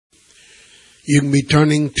You can be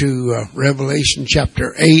turning to Revelation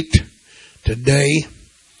chapter 8 today.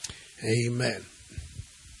 Amen.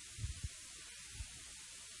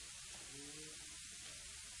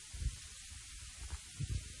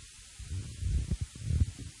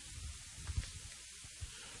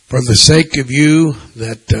 For the sake of you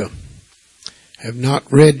that have not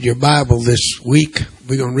read your Bible this week,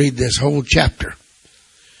 we're going to read this whole chapter.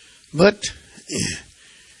 But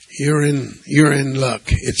you're in luck.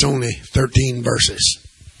 It's only 13 verses.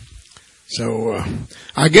 So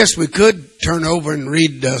I guess we could turn over and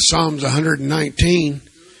read Psalms 119.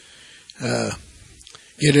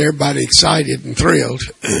 Get everybody excited and thrilled.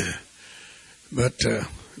 But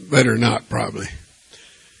better not, probably.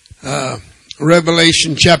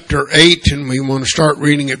 Revelation chapter 8, and we want to start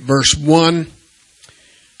reading at verse 1.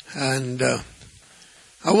 And I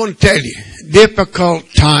want to tell you,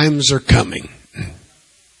 difficult times are coming.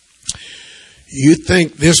 You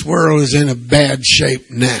think this world is in a bad shape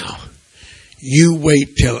now. You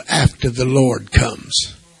wait till after the Lord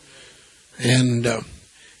comes. And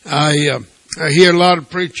I hear a lot of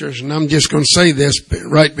preachers, and I'm just going to say this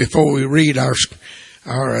right before we read our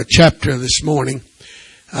chapter this morning.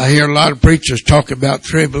 I hear a lot of preachers talk about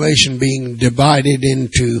tribulation being divided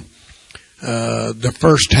into the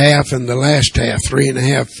first half and the last half,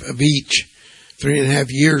 3.5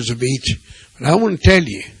 years of each. But I want to tell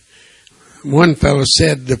you, one fellow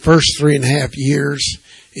said the first 3.5 years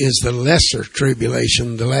is the lesser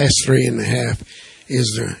tribulation. The last 3.5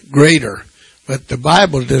 is the greater. But the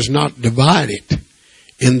Bible does not divide it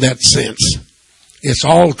in that sense. It's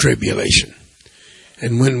all tribulation.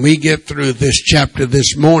 And when we get through this chapter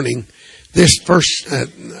this morning, this first,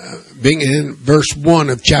 being in verse 1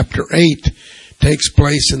 of chapter 8, takes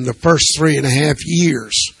place in the first 3.5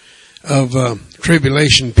 years of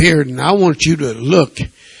tribulation period. And I want you to look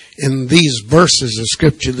in these verses of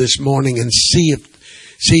Scripture this morning and see if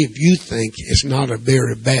you think it's not a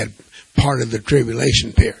very bad part of the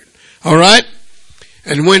tribulation period. All right?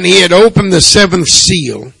 And when he had opened the seventh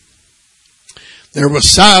seal, there was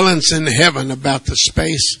silence in heaven about the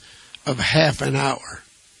space of half an hour.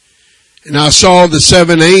 And I saw the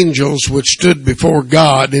 7 angels which stood before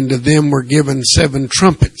God, and to them were given 7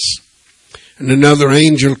 trumpets. And another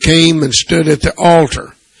angel came and stood at the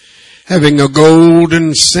altar, having a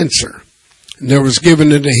golden censer. And there was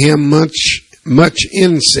given unto him much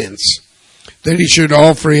incense, that he should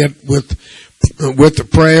offer it with the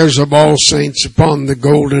prayers of all saints upon the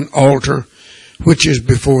golden altar, which is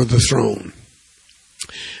before the throne.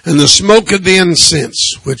 And the smoke of the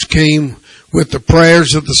incense, which came with the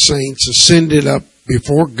prayers of the saints, ascended up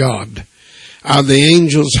before God out of the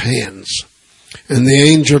angel's hands. And the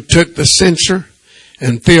angel took the censer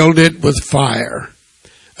and filled it with fire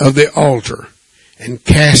of the altar and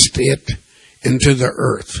cast it into the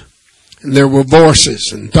earth. And there were voices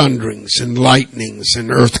and thunderings and lightnings and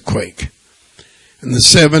earthquake. And the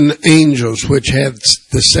 7 angels which had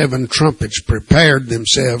the 7 trumpets prepared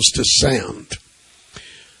themselves to sound.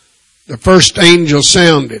 The first angel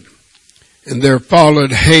sounded, and there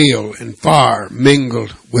followed hail and fire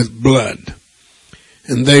mingled with blood.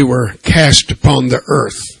 And they were cast upon the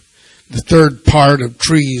earth. The third part of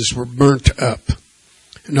trees were burnt up,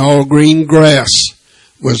 and all green grass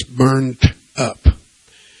was burnt up.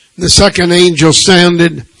 The second angel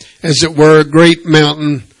sounded, as it were a great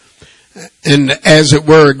mountain, and as it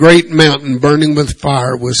were a great mountain burning with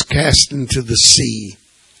fire was cast into the sea.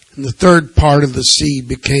 And the third part of the sea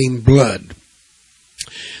became blood.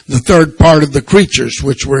 The third part of the creatures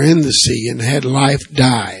which were in the sea and had life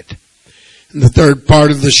died. And the third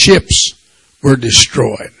part of the ships were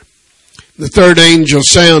destroyed. The third angel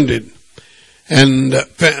sounded, and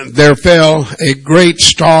there fell a great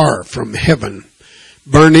star from heaven,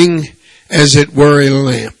 burning as it were a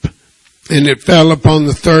lamp. And it fell upon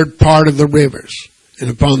the third part of the rivers and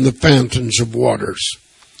upon the fountains of waters.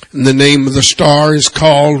 And the name of the star is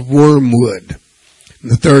called Wormwood.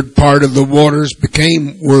 And the third part of the waters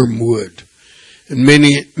became wormwood. And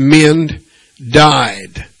many men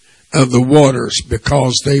died of the waters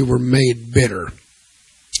because they were made bitter.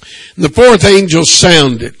 And the fourth angel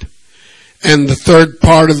sounded, and the third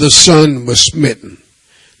part of the sun was smitten,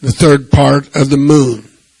 the third part of the moon,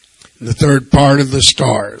 and the third part of the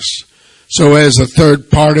stars. So as the third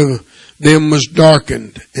part of them was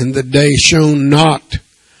darkened, and the day shone not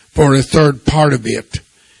for a third part of it,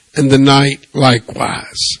 and the night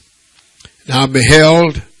likewise. And I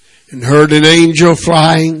beheld and heard an angel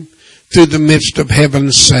flying through the midst of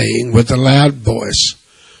heaven, saying with a loud voice,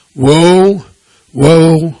 Woe,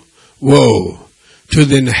 woe, woe to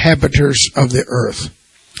the inhabitants of the earth,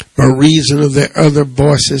 by reason of the other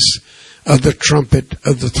voices of the trumpet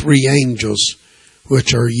of the 3 angels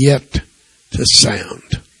which are yet to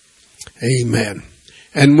sound. Amen.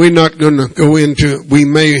 And we're not going to go into, we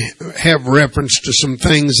may have reference to some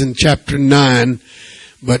things in chapter 9,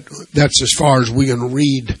 but that's as far as we're going to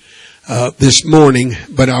read this morning.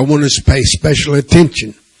 But I want us to pay special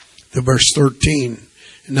attention to verse 13.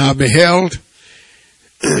 And I beheld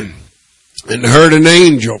and heard an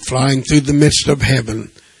angel flying through the midst of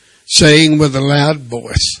heaven, saying with a loud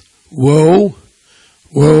voice, Woe,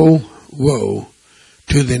 woe, woe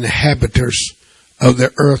to the inhabitants of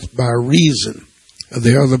the earth by reason of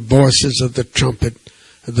the other voices of the trumpet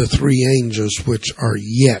of the three angels which are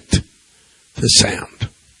yet to sound.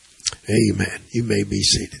 Amen. You may be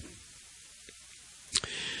seated.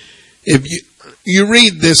 If you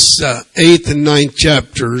read this 8th and 9th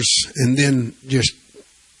chapters, and then just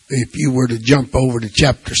if you were to jump over to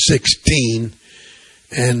chapter 16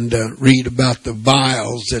 and read about the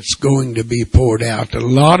vials that's going to be poured out, a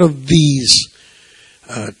lot of these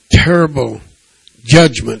terrible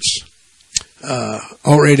judgments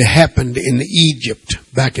already happened in Egypt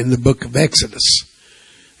back in the book of Exodus.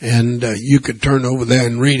 And you could turn over there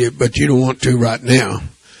and read it, but you don't want to right now.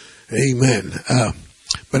 Amen.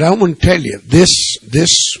 But I want to tell you,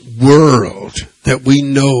 this world that we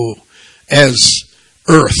know as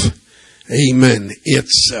earth, amen,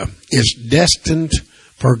 it's destined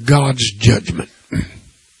for God's judgment.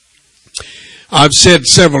 I've said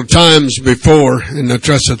several times before, and I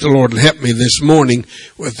trust that the Lord will help me this morning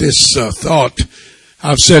with this thought.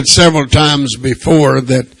 I've said several times before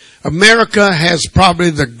that America has probably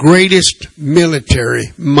the greatest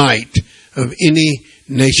military might of any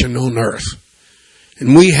nation on earth.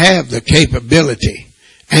 And we have the capability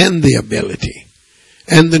and the ability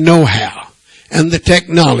and the know-how and the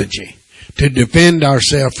technology to defend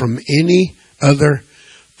ourselves from any other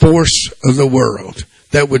force of the world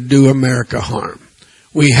that would do America harm.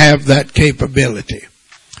 We have that capability.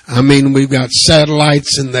 I mean, we've got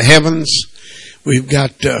satellites in the heavens. We've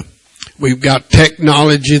got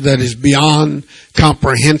technology that is beyond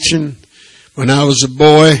comprehension. When I was a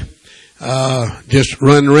boy, just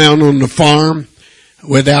running around on the farm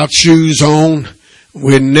without shoes on,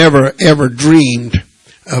 we never ever dreamed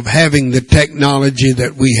of having the technology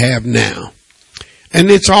that we have now. And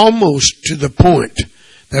it's almost to the point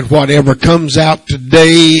that whatever comes out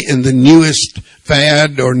today in the newest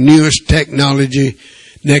fad or newest technology,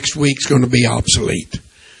 next week's going to be obsolete.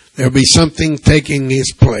 There'll be something taking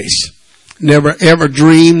its place. Never ever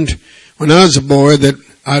dreamed when I was a boy that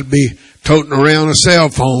I'd be toting around a cell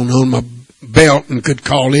phone on my belt and could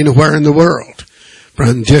call anywhere in the world.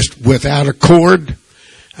 From just without a cord,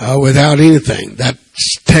 without anything.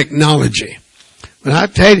 That's technology. But I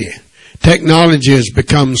tell you, technology has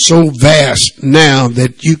become so vast now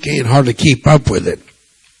that you can't hardly keep up with it.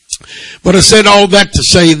 But I said all that to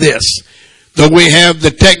say this. Though we have the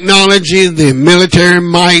technology, the military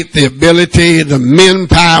might, the ability, the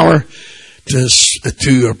manpower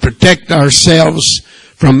to protect ourselves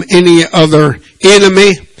from any other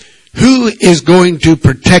enemy, who is going to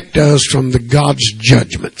protect us from the God's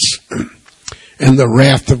judgments and the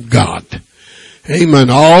wrath of God? Amen.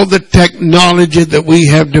 All the technology that we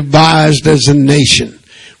have devised as a nation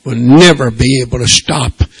will never be able to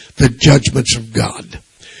stop the judgments of God.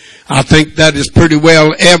 I think that is pretty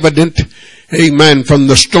well evident, amen, from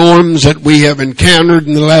the storms that we have encountered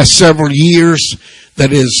in the last several years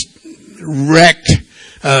that has wreaked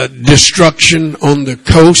destruction on the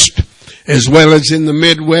coast as well as in the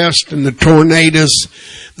Midwest, and the tornadoes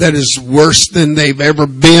that is worse than they've ever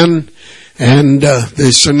been. And the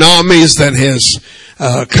tsunamis that has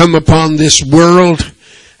come upon this world.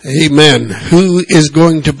 Amen. Who is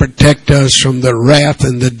going to protect us from the wrath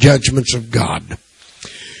and the judgments of God?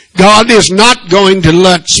 God is not going to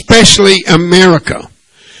let, especially America,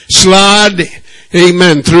 slide,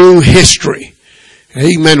 amen, through history,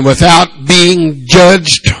 amen, without being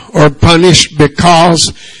judged or punished,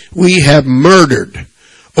 because we have murdered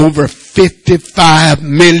over 55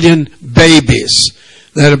 million babies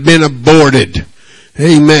that have been aborted.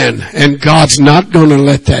 Amen. And God's not going to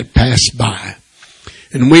let that pass by.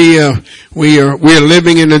 And we're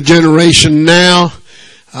living in a generation now.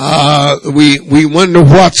 We wonder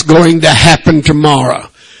what's going to happen tomorrow.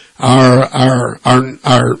 Our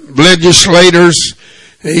legislators,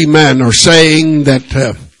 amen, are saying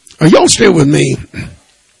that, are y'all still with me?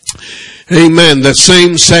 Amen. That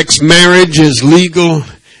same-sex marriage is legal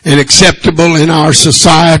and acceptable in our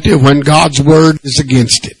society when God's word is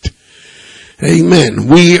against it. Amen.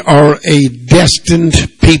 We are a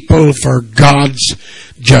destined people for God's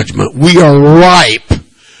judgment. We are ripe,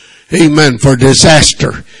 amen, for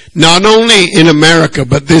disaster. Not only in America,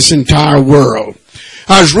 but this entire world.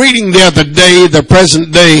 I was reading the other day, the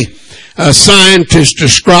present day scientists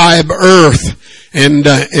describe Earth, and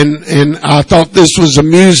I thought this was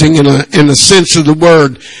amusing in a sense of the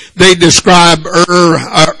word. They describe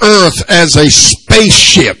Earth as a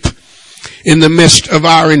spaceship in the midst of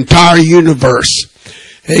our entire universe.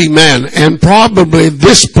 Amen. And probably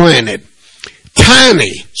this planet,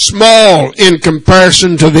 tiny, small in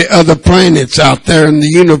comparison to the other planets out there in the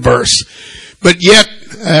universe, but yet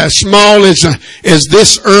small as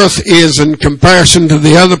this Earth is in comparison to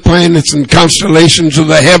the other planets and constellations of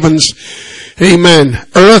the heavens. Amen.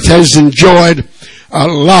 Earth has enjoyed a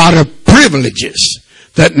lot of privileges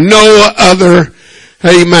that no other,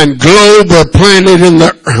 amen, globe or planet in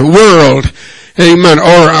the world, amen,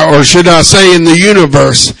 or should I say in the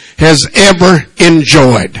universe, has ever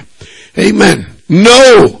enjoyed. Amen.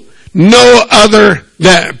 No other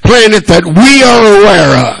planet that we are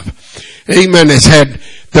aware of, amen, has had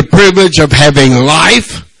the privilege of having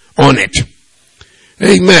life on it.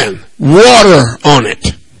 Amen. Water on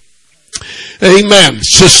it. Amen.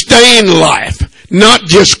 Sustained life. Not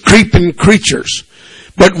just creeping creatures.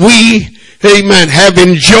 But we, amen, have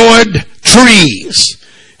enjoyed trees.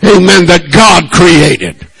 Amen. That God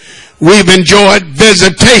created. We've enjoyed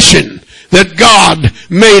vegetation that God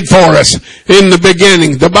made for us in the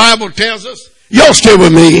beginning. The Bible tells us, y'all still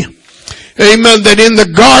with me? Amen. That in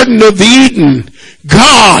the Garden of Eden,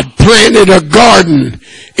 God planted a garden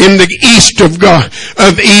in the east of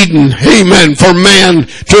Eden, amen, for man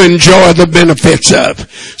to enjoy the benefits of.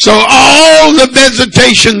 So all the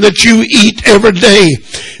vegetation that you eat every day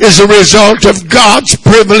is a result of God's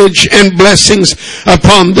privilege and blessings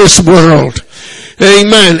upon this world.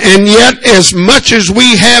 Amen. And yet, as much as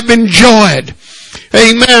we have enjoyed,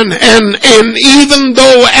 amen, and even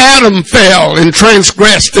though Adam fell and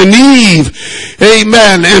transgressed, and Eve,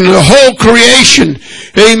 amen, and the whole creation,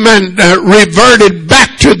 amen, reverted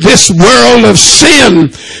back to this world of sin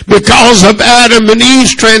because of Adam and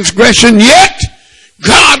Eve's transgression, yet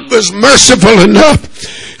God was merciful enough,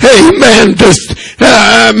 amen, to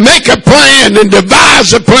make a plan and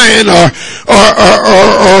devise a plan or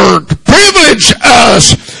privilege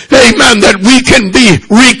us, amen, that we can be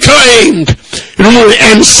reclaimed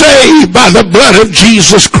and saved by the blood of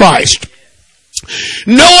Jesus Christ.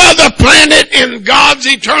 No other planet in God's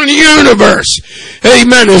eternal universe,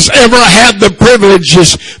 amen, has ever had the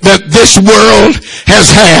privileges that this world has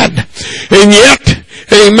had. And yet,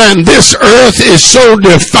 amen, this earth is so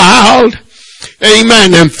defiled,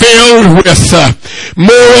 amen, and filled with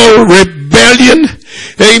moral rebellion.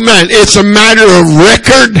 Amen. It's a matter of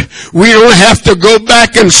record. We don't have to go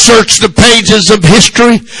back and search the pages of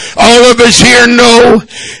history. All of us here know,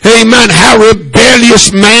 amen, how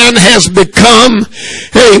rebellious man has become.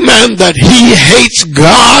 Amen. That he hates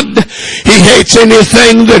God. He hates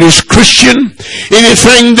anything that is Christian.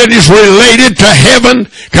 Anything that is related to heaven.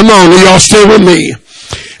 Come on, are y'all still with me?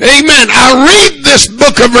 Amen. I read this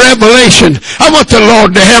book of Revelation. I want the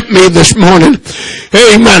Lord to help me this morning.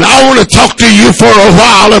 Amen. I want to talk to you for a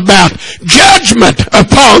while about judgment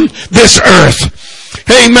upon this earth.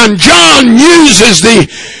 Amen. John uses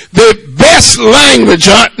the best language,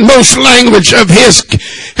 most language of his,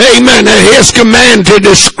 amen, his command to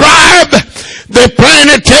describe the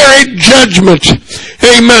planetary judgment.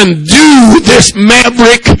 Amen. Due this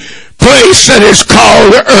maverick place that is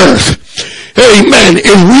called earth. Amen.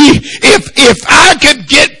 If I could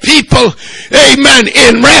get people, amen,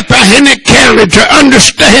 in Rappahannock County to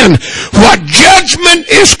understand what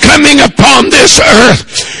judgment is coming upon this earth,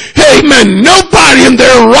 amen, nobody in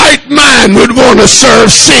their right mind would want to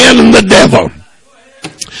serve sin and the devil.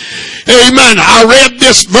 Amen. I read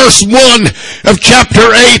this verse 1 of chapter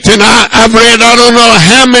 8, and I've read I don't know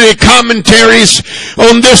how many commentaries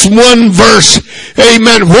on this one verse.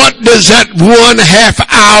 Amen. What does that 1/2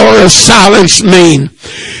 hour of silence mean?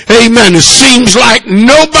 Amen. It seems like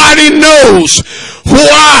nobody knows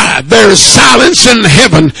why there is silence in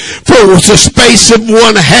heaven for the space of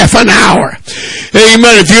 1/2 an hour.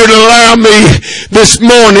 Amen. If you'd allow me this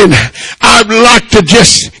morning, I'd like to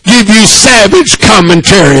just give you savage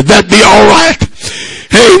commentary. That'd be all right.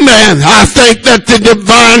 Amen. I think that the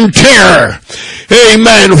divine terror,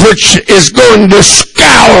 amen, which is going to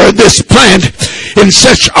scour this planet in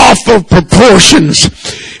such awful proportions,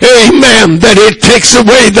 amen, that it takes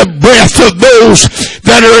away the breath of those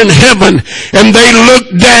that are in heaven, and they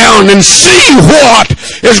look down and see what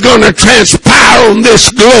is going to transpire on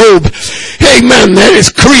this globe. Amen. That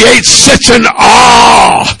it creates such an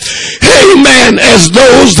awe. Amen. As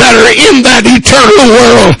those that are in that eternal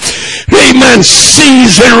world. amen,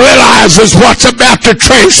 sees and realizes what's about to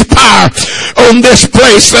transpire on this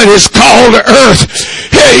place that is called earth,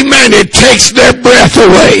 amen, it takes their breath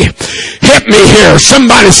away. Help me here.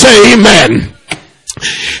 Somebody say amen.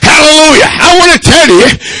 Hallelujah. I want to tell you,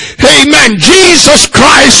 amen, Jesus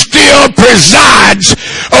Christ still presides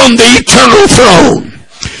on the eternal throne.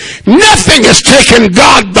 Nothing has taken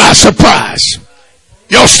God by surprise.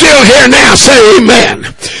 Y'all still here now? Say amen.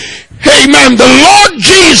 Amen. The Lord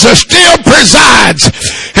Jesus still presides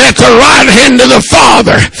at the right hand of the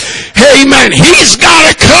Father. Amen. He's got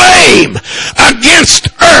a claim against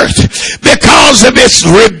earth because of its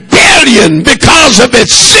rebellion, because of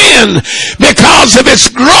its sin, because of its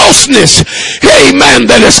grossness. Amen.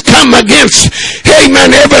 That has come against,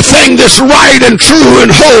 amen, everything that's right and true and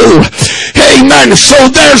whole. Amen. So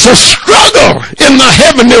there's a struggle in the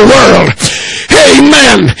heavenly world.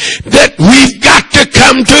 Amen. That we've got to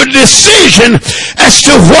come to a decision as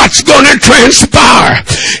to what's going to transpire.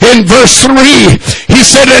 In verse 3, he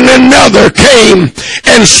said, and another came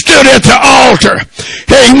and stood at the altar.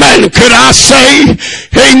 Amen. Could I say,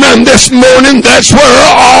 amen, this morning, that's where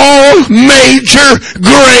all major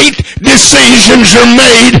great decisions are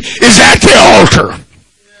made, is at the altar.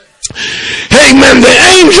 Amen. The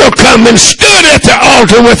angel come and stood at the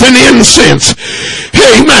altar with an incense.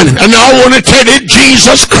 Amen. And I want to tell you,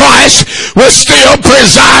 Jesus Christ was still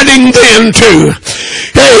presiding then too.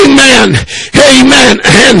 Amen. Amen.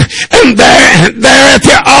 And there at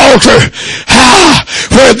the altar,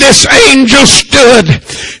 where this angel stood,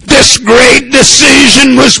 this great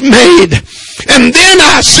decision was made. And then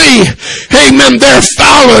I see, amen, there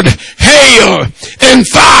followed hail and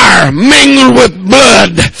fire mingled with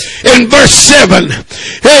blood. In verse 7,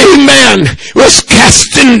 amen, was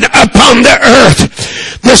casting upon the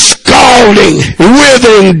earth. The scalding,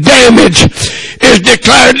 withering damage is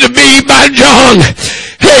declared to be by John.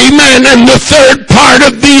 Amen. And the third part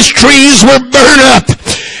of these trees were burnt up,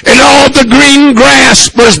 and all the green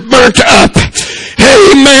grass was burnt up.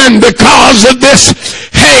 Amen. Because of this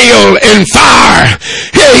hail and fire,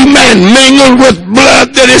 amen, mingled with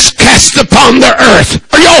blood that is cast upon the earth.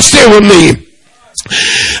 Are y'all still with me?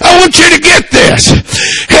 I want you to get this.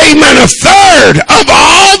 Amen. A third of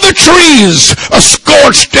all the trees are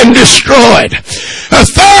scorched and destroyed. A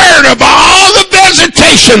third of all the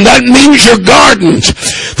vegetation, that means your gardens.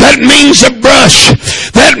 That means a brush.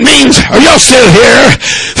 That means, are y'all still here?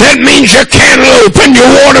 That means your cantaloupe and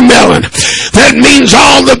your watermelon. That means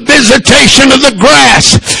all the vegetation of the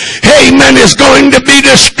grass, amen, is going to be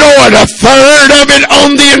destroyed. A third of it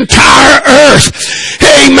on the entire earth,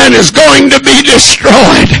 amen, is going to be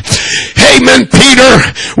destroyed. Amen. Peter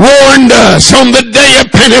warned us on the day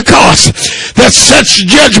of Pentecost that such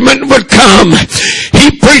judgment would come.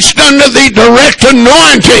 He preached under the direct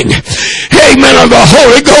anointing, amen, of the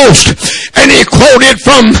Holy Ghost. And he quoted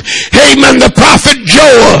from, amen, the prophet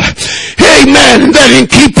Joel, amen, that in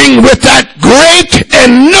keeping with that great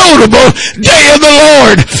and notable day of the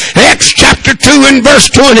Lord, Acts chapter 2 and verse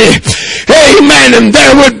 20, amen, and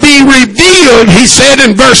there would be revealed, he said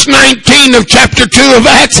in verse 19 of chapter 2 of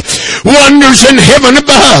Acts, wonders in heaven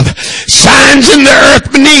above, signs in the earth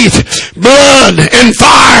beneath, blood and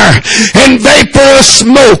fire and vapor of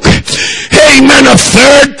smoke. Amen. A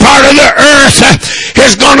third part of the earth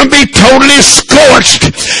is going to be totally scorched.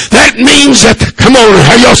 That means that, come on,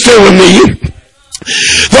 are y'all still with me?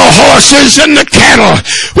 The horses and the cattle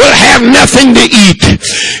will have nothing to eat.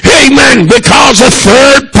 Amen. Because a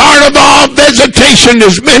third part of all vegetation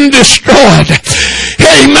has been destroyed.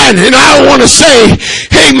 Amen. And I want to say,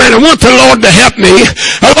 amen, I want the Lord to help me.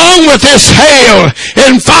 Along with this hail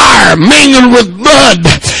and fire mingled with blood,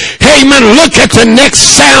 amen, look at the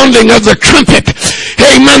next sounding of the trumpet.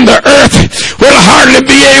 Amen. The earth will hardly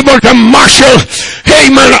be able to marshal,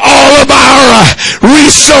 amen, all of our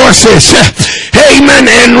resources, amen,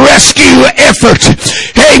 and rescue efforts,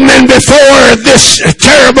 amen, before this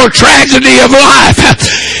terrible tragedy of life.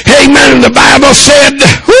 Amen. The Bible said,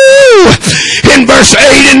 in verse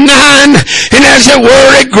 8 and 9, and as it were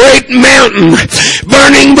a great mountain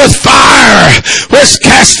burning with fire was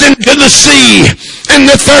cast into the sea, and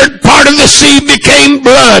the third part of the sea became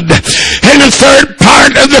blood, and the third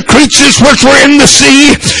part of the creatures which were in the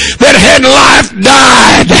sea that had life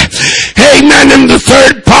died. Amen. And the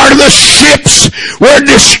third part of the ships were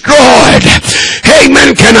destroyed.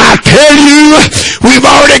 Amen. Can I tell you, we've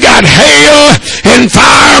already got hail and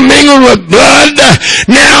fire mingled with blood.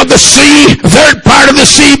 Now the sea, third part of the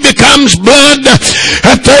sea becomes blood.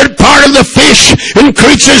 A third part of the fish and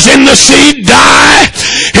creatures in the sea die.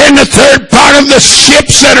 And the third part of the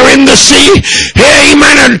ships that are in the sea,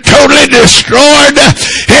 amen, are totally destroyed.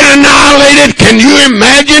 and annihilated. Can you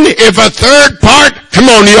imagine if a third part, come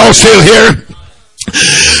on, y'all still here?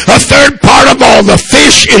 A third part of all the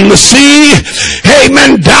fish in the sea,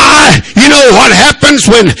 amen, die. You know what happens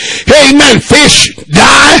when, amen, fish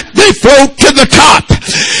die? They float to the top.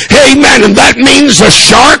 Amen. And that means the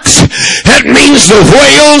sharks. That means the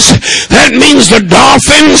whales. That means the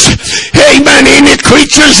dolphins. Amen. Any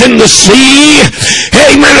creatures in the sea.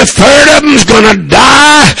 Amen. A third of them's gonna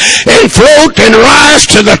die and float and rise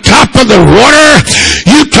to the top of the water.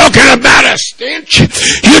 You talking about a stench?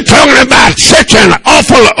 You talking about such an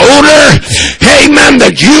awful odor, amen,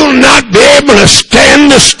 that you'll not be able to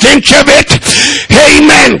stand the stench of it.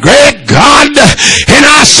 Amen. Great God. And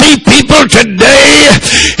I see people today,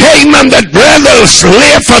 amen, that rather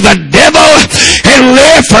live for the devil and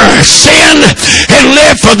live for sin and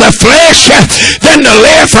live for the flesh than to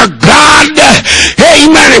live for God.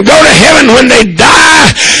 Amen. And go to heaven when they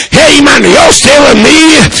die. Amen. You're still with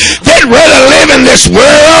me. They'd rather live in this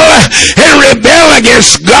world and rebel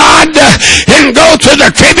against God and go to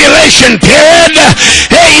the tribulation period,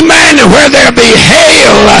 amen, where there'll be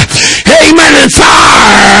hail, amen, and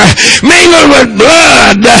fire mingled with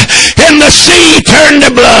blood, and the sea turned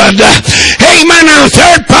to blood, amen, and a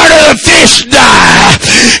third part of the fish die,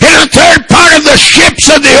 and a third part of the ships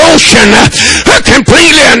of the ocean are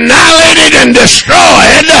completely annihilated and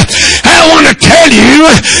destroyed. I want to tell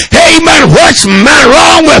you, amen, what's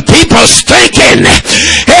wrong with people's thinking?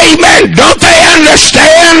 Amen. Don't they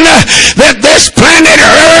understand that this planet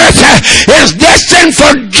Earth is destined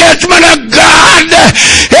for judgment of God?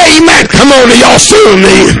 Amen. Come on, y'all sue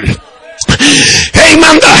me.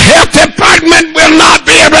 Amen. The health department will not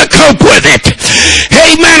be able to cope with it.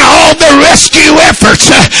 Amen. All the rescue efforts,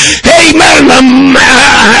 amen,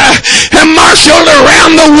 marshaled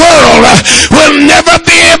around the world will never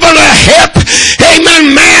be able to help,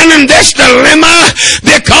 amen, man in this dilemma,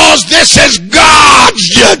 because this is God's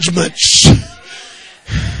judgments.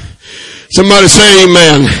 Somebody say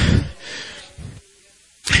amen.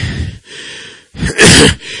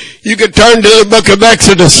 You can turn to the book of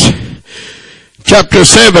Exodus, chapter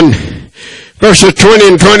 7, verses 20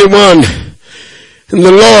 and 21. And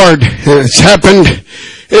the Lord has happened,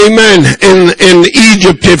 amen, in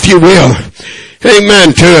Egypt, if you will.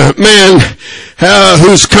 Amen, to a man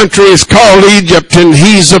whose country is called Egypt, and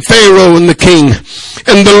he's a Pharaoh and the king.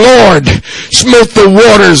 And the Lord smote the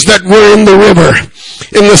waters that were in the river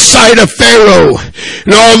in the sight of Pharaoh,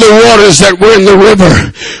 and all the waters that were in the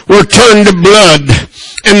river were turned to blood,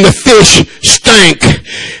 and the fish stank,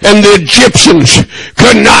 and the Egyptians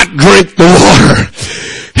could not drink the water.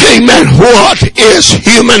 Amen. What is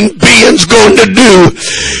human beings going to do?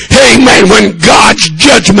 Amen. When God's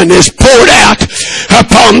judgment is poured out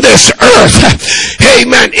upon this earth.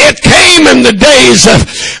 Amen. It came in the days of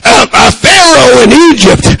Pharaoh in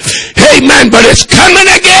Egypt. Amen. But it's coming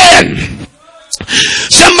again.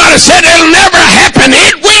 Somebody said it'll never happen.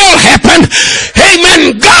 It will happen.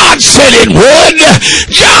 Amen. God said it would.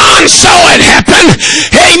 John saw it happen.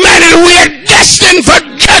 Amen. And we're destined for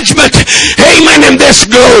judgment. Amen. In this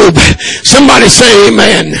globe. Somebody say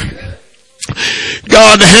amen.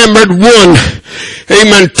 God hammered one,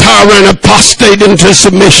 amen, tyrant apostate into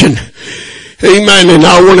submission. Amen. And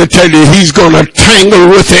I want to tell you, he's going to tangle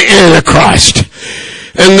with the Antichrist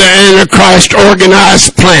and the Antichrist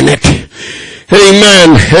organized planet.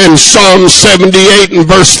 Amen. And Psalm 78 and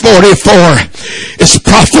verse 44 is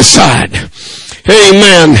prophesied.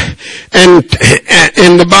 Amen. And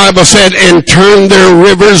the Bible said, and turn their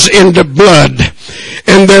rivers into blood,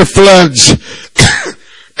 and their floods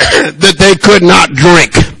that they could not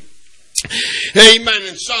drink. Amen.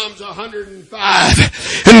 In Psalms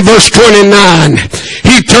 105 and verse 29,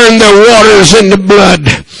 he turned their waters into blood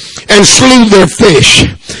and slew their fish.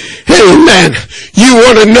 Amen. You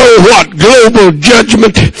want to know what global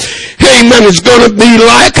judgment, amen, is going to be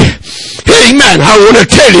like? Amen. I want to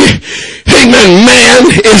tell you, amen, man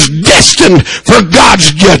is destined for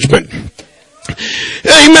God's judgment.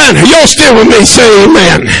 Amen. You're still with me? Say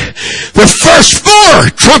amen. The first 4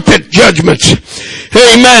 trumpet judgments,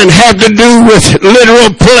 amen, have to do with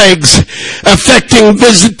literal plagues affecting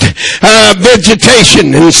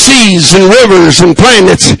vegetation and seas and rivers and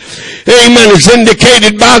planets. Amen. Is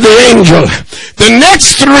indicated by the angel. The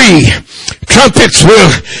next 3 trumpets will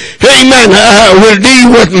deal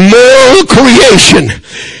with moral creation.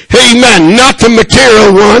 Amen. Not the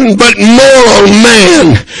material one, but moral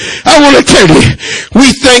man. I want to tell you,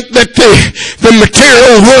 we think that the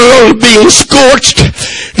material world being scorched,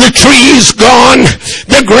 the trees gone,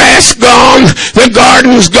 the grass gone, the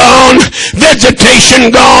gardens gone,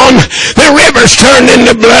 vegetation gone, the rivers turned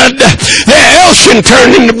into blood, the virgin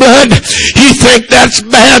turned into blood. You think that's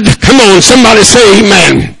bad? Come on, somebody say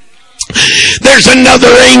amen. There's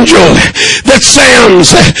another angel that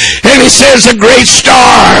sounds, and he says, a great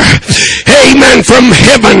star, amen, from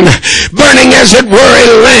heaven, burning as it were a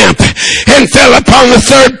lamp, and fell upon the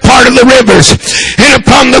third part of the rivers, and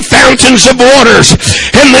upon the fountains of waters,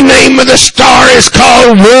 and the name of the star is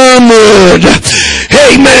called Wormwood.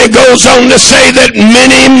 Amen. It goes on to say that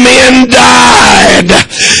many men died,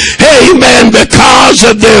 amen, because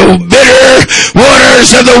of the bitter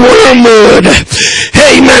waters of the wormwood.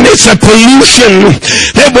 Amen. It's a pollution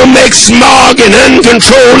that will make smog and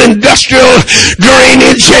uncontrolled industrial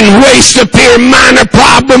drainage and waste appear minor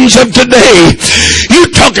problems of today. You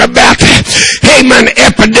talk about, amen,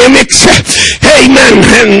 epidemics, amen,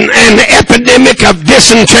 an epidemic of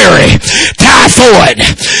dysentery, typhoid,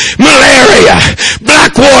 malaria,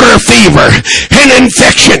 black water fever, and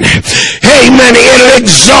infection. Amen. It'll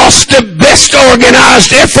exhaust the best organized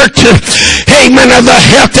effort, amen, of the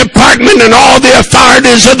health department and all the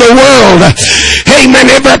authorities of the world. Amen.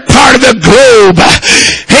 Every part of the globe,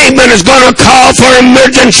 amen, is going to call for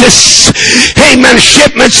emergencies. Amen.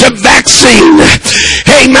 Shipments of vaccine.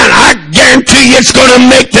 Amen. I guarantee you it's going to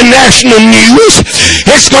make the national news.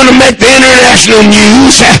 It's going to make the international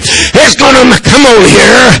news. It's going to, come on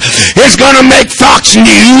here, it's going to make Fox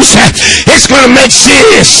News. It's going to make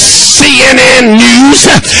CNN News.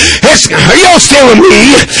 Are y'all still with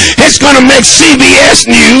me? It's going to make CBS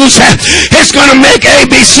News. It's going to make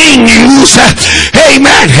ABC News.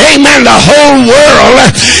 Amen. Amen. The whole world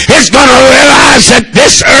is going to realize that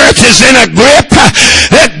this earth is in a grip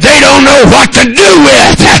that they don't know what to do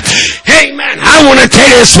with. Amen. I want to tell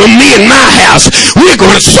you this, from me and my house, we're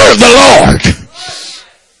going to serve the Lord.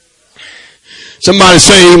 Somebody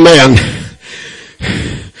say amen.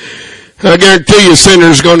 I guarantee you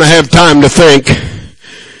sinners going to have time to think.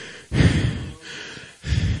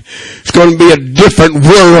 It's going to be a different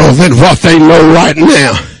world than what they know right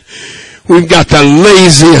now. We've got the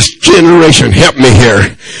laziest generation. Help me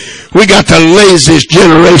here. We got the laziest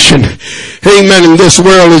generation, amen, in this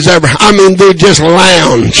world as ever. I mean, they just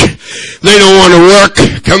lounge. They don't want to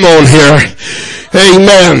work. Come on here.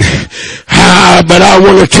 Amen. But I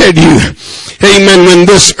want to tell you, amen, when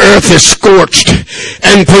this earth is scorched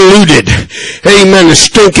and polluted, amen,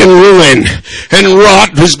 stinking ruin and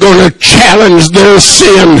rot is going to challenge their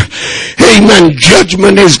sin. Amen.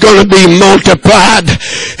 Judgment is going to be multiplied.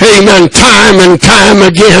 Amen. Time and time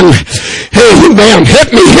again. Amen.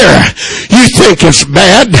 Hit me here. You think it's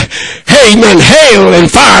bad? Amen. Hail and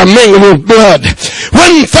fire mingled with blood.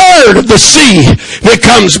 1/3 of the sea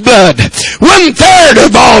becomes blood. 1/3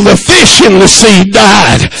 of all the fish in the sea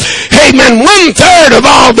died. Amen. 1/3 of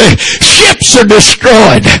all the ships are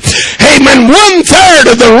destroyed. Amen. 1/3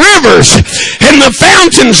 of the rivers and the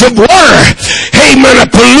fountains of water, amen, are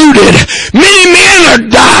polluted. Many men are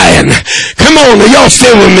dying. Come on, are y'all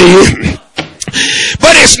still with me?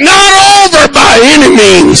 But it's not over by any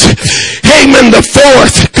means. Amen. The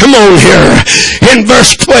fourth, come on here, in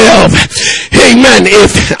verse 12. Amen.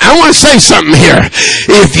 I want to say something here.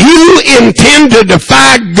 If you intend to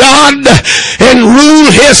defy God and rule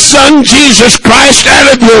His Son Jesus Christ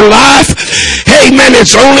out of your life, amen,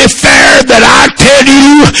 it's only fair that I tell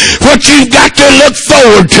you what you've got to look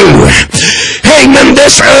forward to. Amen.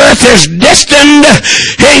 This earth is destined,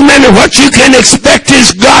 amen, and what you can expect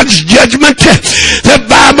is God's judgment. The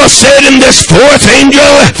Bible said in this fourth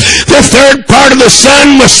angel, the third part of the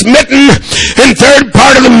sun was smitten, and third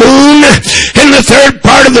part of the moon, and the third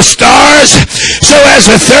part of the stars. So as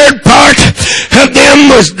the third part of them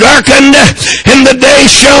was darkened, and the day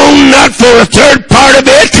shone not for a third part of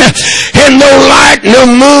it, and no light, no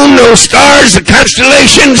moon, no stars, the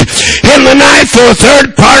constellations in the night for a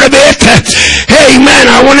third part of it. Amen.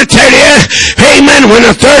 I want to tell you, amen, when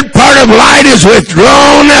a third part of light is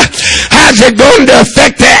withdrawn, how's it going to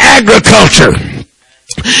affect the agriculture?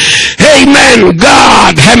 Amen.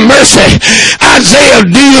 God have mercy. Isaiah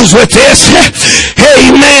deals with this.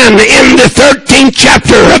 Amen. In the 13th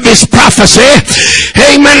chapter of his prophecy.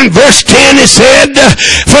 Amen. Verse 10 he said,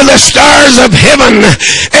 for the stars of heaven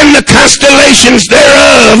and the constellations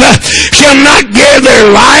thereof shall not give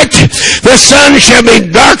their light. The sun shall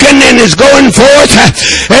be darkened in his going forth,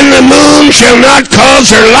 and the moon shall not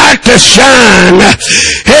cause her light to shine.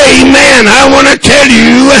 Amen. I want to tell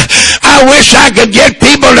you, I wish I could get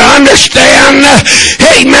people to understand,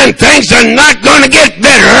 amen, things are not going to get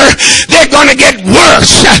better. They're going to get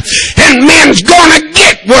worse. And men's going to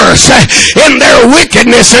get worse in their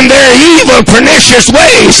wickedness and their evil, pernicious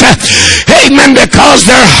ways. Amen, because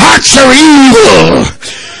their hearts are evil.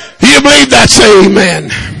 Do you believe that? Say amen.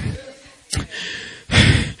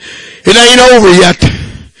 It ain't over yet.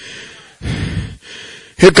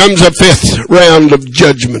 Here comes a fifth round of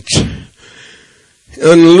judgment.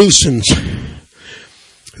 Unloosens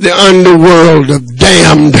the underworld of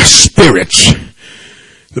damned spirits.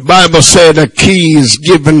 The Bible said a key is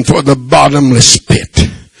given for the bottomless pit.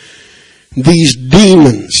 These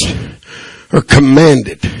demons are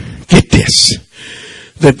commanded, get this,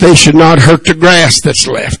 that they should not hurt the grass that's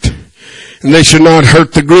left. And they should not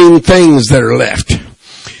hurt the green things that are left.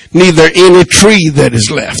 Neither any tree that is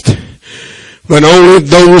left. But only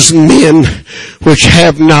those men which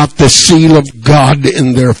have not the seal of God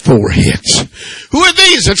in their foreheads. Who are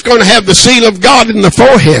these that's going to have the seal of God in their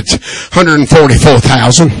foreheads?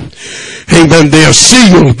 144,000. Amen. They are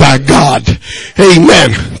sealed by God.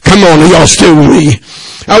 Amen. Come on, y'all still with me?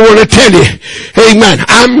 I want to tell you, amen,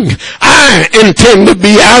 I intend to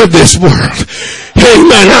be out of this world.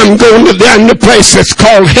 Amen. I'm going to the place that's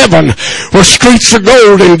called heaven, where streets of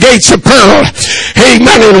gold and gates of pearl.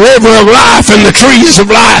 Amen. And river of life and the trees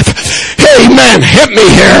of life. Amen. Help me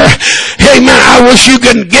here. Amen. I wish you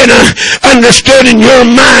could get understood in your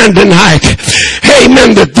mind tonight.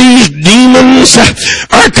 Amen. That these demons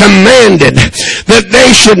are commanded that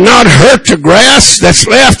they should not hurt the grass that's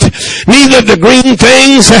left, neither the green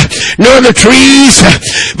things nor the trees,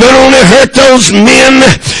 but only hurt those men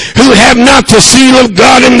who have not the seal of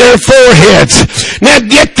God in their foreheads. Now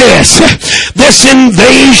get this. This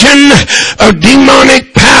invasion of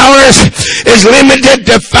demonic powers is limited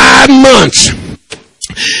to 5 months.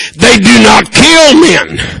 They do not kill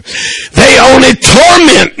men. They only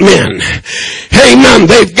torment men. Amen.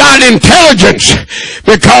 They've got intelligence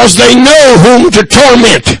because they know whom to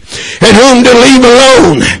torment and whom to leave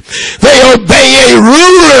alone. They obey a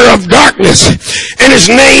ruler of darkness, and his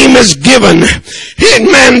name is given.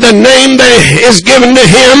 Amen. The name that is given to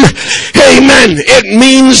him, amen, it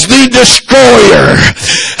means the destroyer.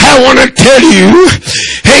 I want to tell you,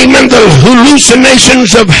 amen, the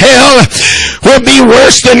hallucinations of hell will be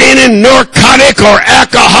worse than any narcotic or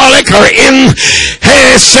alcoholic or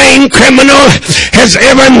insane criminal has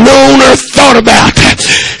ever known or thought about.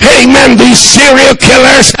 Amen. These serial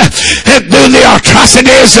killers that do the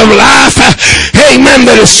atrocities of life, amen,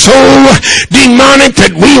 that is so demonic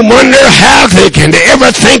that we wonder how they can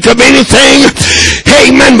ever think of anything.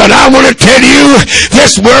 Amen. But I want to tell you,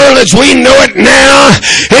 this world as we know it now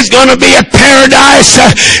is going to be a paradise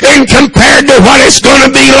in compared to what it's going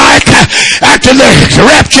to be like after the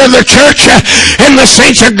rapture of the church and the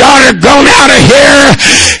saints of God are gone out of here.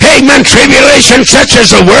 Amen. Tribulation such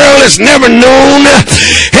as the world has never known,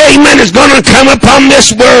 amen, is going to come upon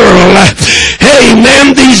this world.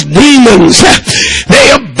 Amen. These demons,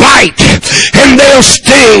 they'll bite and they'll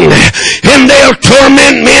sting and they'll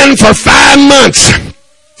torment men for 5 months.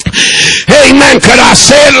 Amen. Could I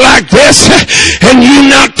say it like this and you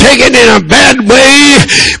not take it in a bad way?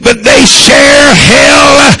 But they share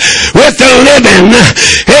hell with the living.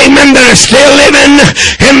 Amen. That are still living,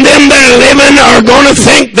 and them that are living are going to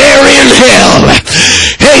think they're in hell.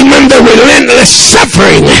 Amen. The relentless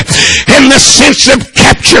suffering and the sense of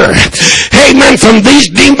capture. Amen. From these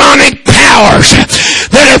demonic powers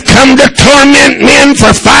that have come to torment men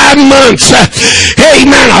for 5 months.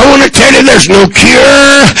 Amen. I want to tell you there's no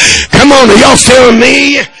cure. Come on, are y'all still with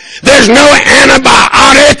me? There's no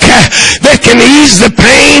antibiotic that can ease the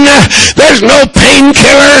pain. There's no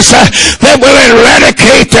painkillers that will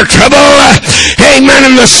eradicate the trouble. Amen.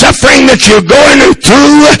 And the suffering that you're going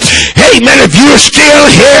through. Amen. If you're still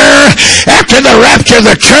here after the rapture of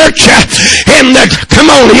the church, and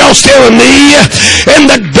come on, y'all still with me? And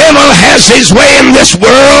the devil has his way in this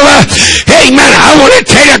world. Amen. I want to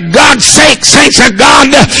tell you, God's sake, saints of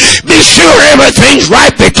God, be sure everything's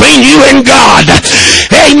right between you and God.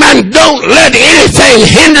 Amen. Don't let anything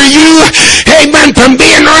hinder you, amen, from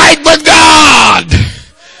being right with God.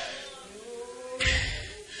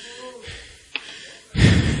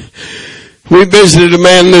 We visited a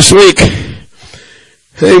man this week.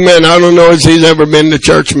 Amen. I don't know if he's ever been to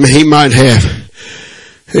church. He might have.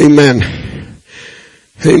 Amen.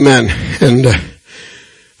 Amen. And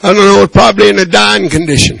I don't know, probably in a dying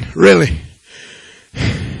condition, really.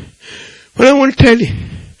 But I want to tell you,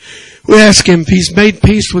 we asked him if he's made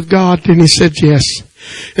peace with God, and he said yes.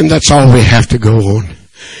 And that's all we have to go on.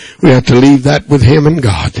 We have to leave that with him and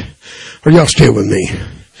God. Are y'all still with me?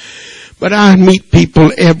 But I meet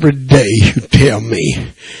people every day who tell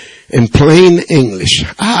me, in plain English,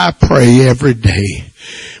 I pray every day,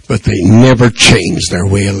 but they never change their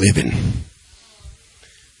way of living.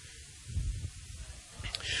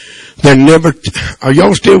 They're never, are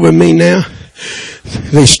y'all still with me now?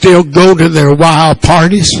 They still go to their wild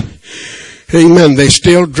parties. Amen. They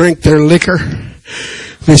still drink their liquor.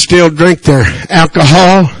 They still drink their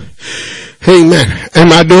alcohol. Amen.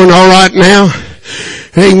 Am I doing all right now?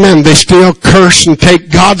 Amen. They still curse and take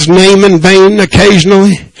God's name in vain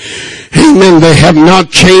occasionally. Amen. They have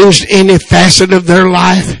not changed any facet of their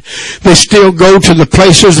life. They still go to the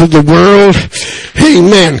places of the world.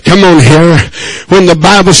 Amen. Come on here. When the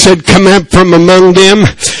Bible said, come out from among them,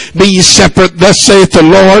 be ye separate, thus saith the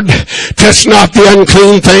Lord. Touch not the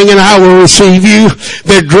unclean thing, and I will receive you.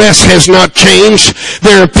 Their dress has not changed.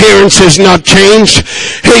 Their appearance has not changed.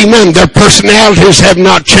 Amen. Their personalities have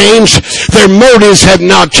not changed. Their motives have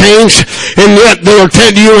not changed. And yet they'll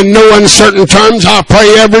tell you in no uncertain terms, I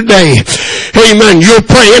pray every day. Amen. Your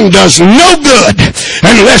praying does no good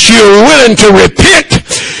unless you're willing to repent.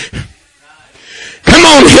 Come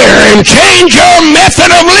on here and change your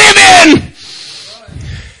method of living.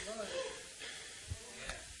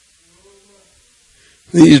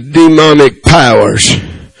 These demonic powers,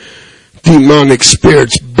 demonic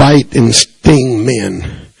spirits bite and sting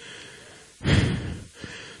men.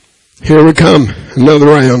 Here we come, another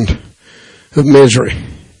round of misery.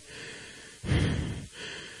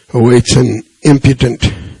 Awaits an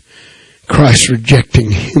impudent,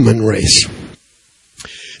 Christ-rejecting human race.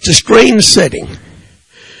 It's a strange setting.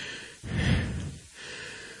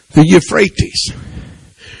 The Euphrates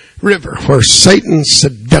River, where Satan's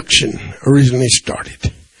seduction originally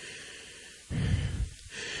started.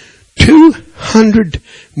 200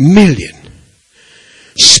 million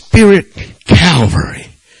spirit cavalry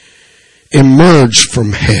emerged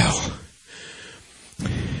from hell.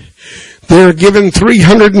 They're given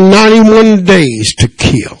 391 days to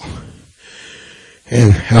kill.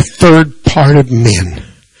 And a third part of men.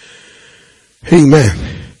 Amen.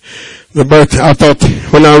 The birth, I thought,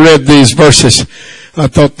 when I read these verses, I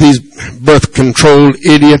thought these birth control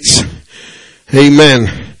idiots, amen,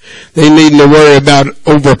 they needn't to worry about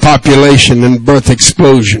overpopulation and birth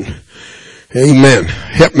explosion. Amen.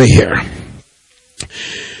 Help me here.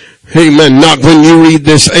 Amen. Not when you read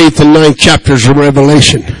this 8th and 9th chapters of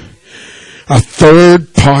Revelation. A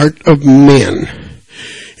third part of men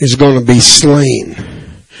is going to be slain.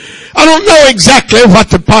 I don't know exactly what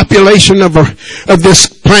the population of this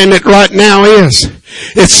planet right now is.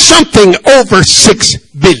 It's something over 6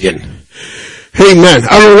 billion. Amen.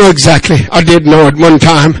 I don't know exactly. I did know at one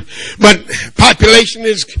time. But population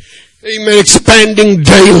is, amen, expanding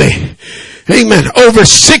daily. Amen. Over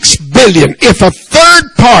 6 billion. If a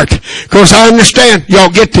third part, because I understand, y'all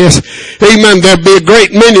get this. Amen. There'll be a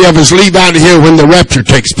great many of us leave out of here when the rapture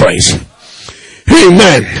takes place.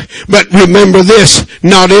 Amen. But remember this,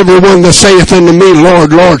 not everyone that saith unto me,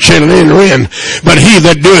 Lord, Lord, shall enter in, but he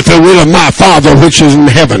that doeth the will of my Father which is in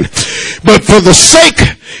heaven. But for the sake,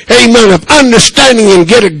 amen, of understanding and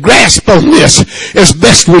get a grasp on this as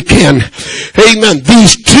best we can, amen,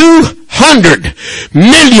 these 200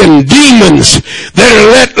 million demons that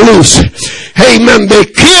are let loose, amen, they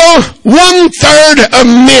kill 1/3 of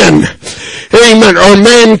men, amen, or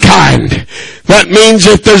mankind. That means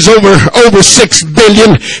if there's over 6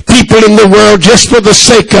 billion people in the world, just for the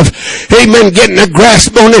sake of, amen, getting a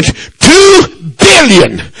grasp on it, 2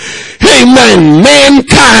 billion, amen,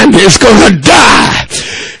 mankind is going to die,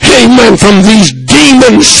 amen, from these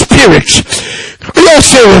demon spirits.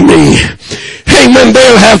 Listen to me. Amen,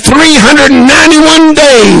 they'll have 391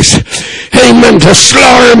 days, amen, to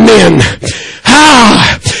slaughter men.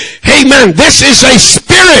 Amen, this is a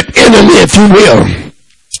spirit enemy, if you will.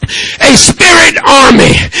 A spirit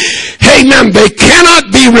army. Amen. They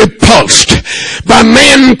cannot be repulsed by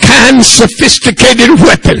mankind's sophisticated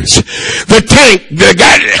weapons. The tank, the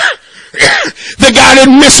guided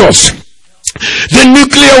missiles, the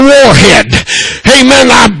nuclear warhead, amen,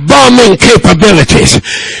 our bombing capabilities,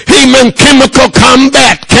 amen, chemical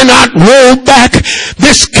combat cannot roll back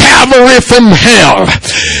this cavalry from hell.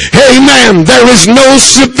 Amen. There is no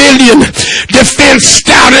civilian defense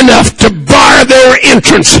stout enough to bar their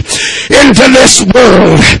entrance into this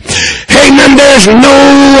world. Amen. There is no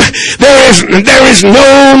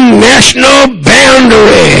national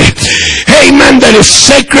boundary, amen, that is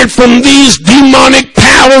sacred from these demonic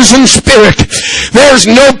powers and spirit. There's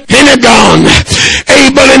no Pentagon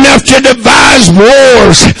able enough to devise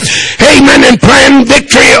wars, amen, and plan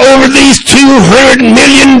victory over these 200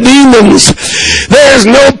 million demons. There's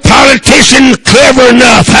no politician clever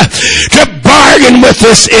enough to bargain with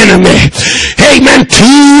this enemy. Amen.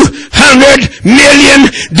 200 million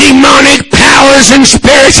demonic powers and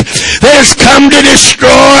spirits that has come to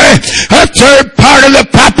destroy a third part of the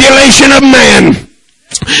population of man.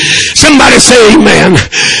 Somebody say amen.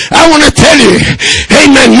 I want to tell you,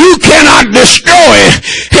 amen, you cannot destroy,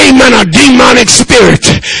 amen, a demonic spirit,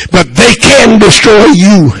 but they can destroy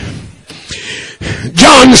you.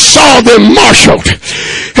 John saw them marshaled.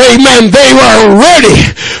 Amen. They were ready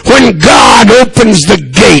when God opens the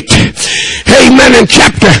gate. Amen. In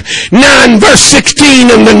chapter 9 verse 16,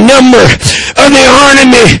 and the number of the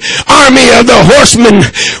army of the horsemen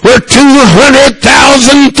were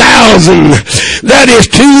 200,000. That is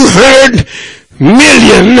 200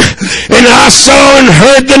 million, and I saw and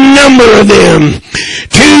heard the number of them.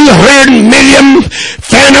 200 million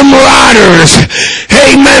phantom riders,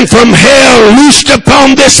 amen, from hell loosed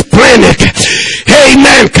upon this planet.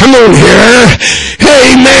 Amen. Come on here.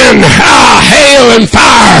 Amen. Hail and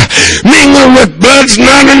fire mingled with blood's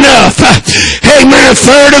not enough. Amen. A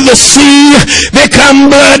third of the sea become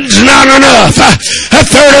blood's not enough. A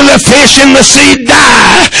third of the fish in the sea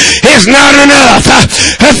die is not enough.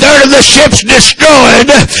 A third of the ships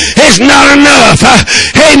destroyed is not enough.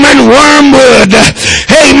 Amen. Wormwood.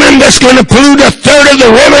 Amen. That's going to pollute a third of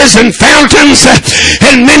the rivers and fountains,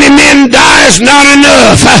 and many men die is not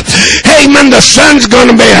enough. Amen. The sun's going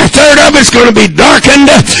to be, a third of it's going to be darkened,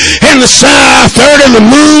 and the sun, a third of the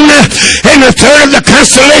moon, and a third of the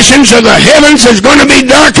constellations of the heavens is going to be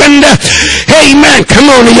darkened. Amen. Come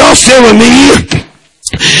on, are y'all still with me?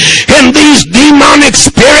 And these demonic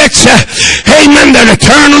spirits, amen, that are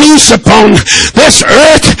turned loose upon this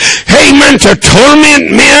earth, amen, to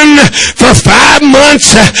torment men for 5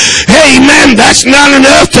 months, amen, that's not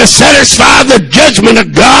enough to satisfy the judgment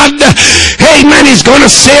of God. Amen. He's going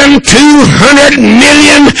to send 200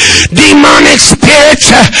 million demonic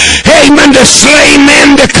spirits, amen, to slay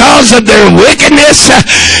men because of their wickedness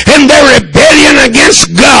and their rebellion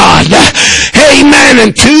against God.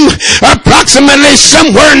 Amen. And approximately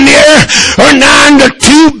somewhere near or 9 to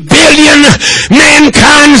 2 billion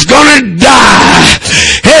mankind's gonna die.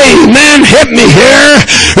 Amen. Help me here.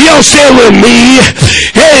 Y'all stay with me.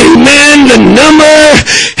 Amen. The number,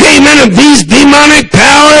 amen, of these demonic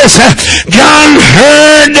powers, John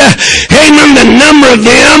heard, amen, the number of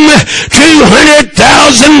them,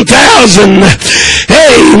 200,000.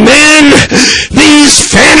 Amen. These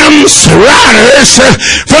phantom riders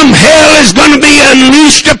from hell is going to be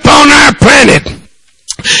unleashed upon our planet.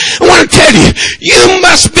 I want to tell you, you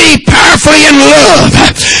must be powerfully in love,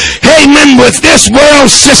 amen, with this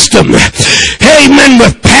world system, amen,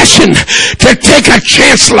 with passion to take a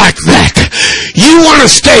chance like that. You want to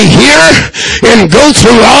stay here and go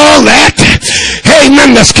through all that,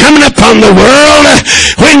 amen, that's coming upon the world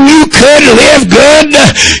when you could live good,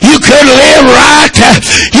 you could live right,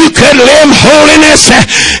 you could live holiness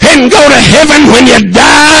and go to heaven when you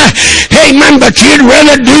die, amen, but you'd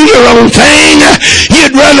rather do your own thing,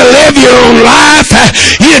 you'd rather live your own life,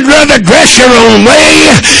 you'd rather dress your own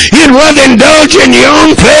way, you'd rather indulge in your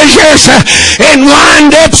own pleasures and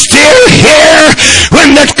wind up still here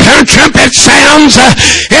when the trumpet sounds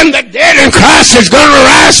and the dead in Christ is going to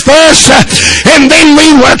rise first, and then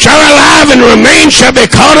we which are alive and remain shall be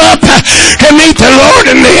caught up to meet the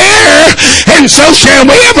Lord in the air, and so shall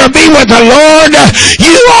we ever be with the Lord.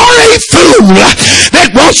 You are a fool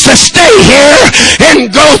that wants to stay here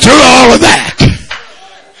and go through all of that.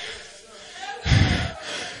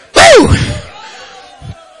 Woo!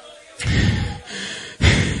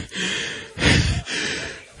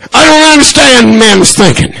 I don't understand men's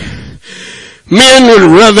thinking. Men would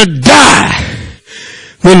rather die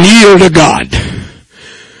than yield to God.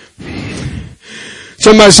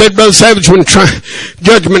 Somebody said, Brother Savage, when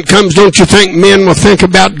judgment comes, don't you think men will think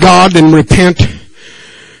about God and repent?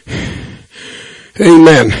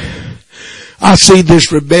 Amen. I see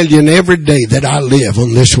this rebellion every day that I live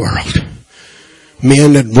on this world.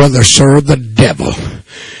 Men that rather serve the devil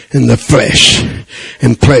in the flesh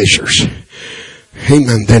and pleasures,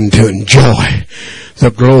 amen, than to enjoy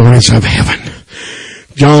the glories of heaven.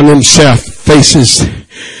 John himself faces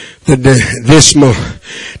the dismal,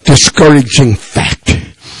 discouraging fact.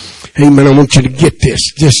 Amen. I want you to get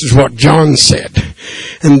this. This is what John said.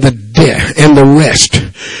 And the rest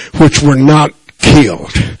which were not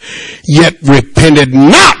killed, yet repented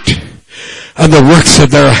not of the works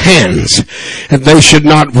of their hands, and they should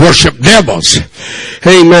not worship devils.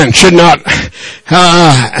 Amen. Should not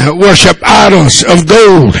worship idols of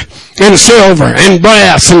gold and silver and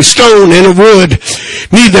brass and stone and of wood,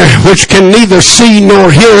 which can neither see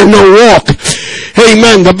nor hear nor walk.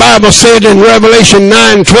 Amen. The Bible said in Revelation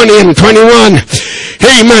 9:20 and 21,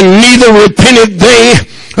 amen, neither repented they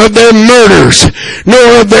of their murders,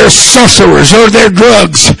 nor of their sorcerers, or their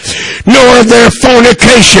drugs, nor of their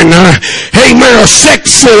fornication, or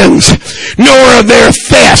sex sins, nor of their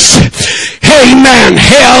thefts. Amen.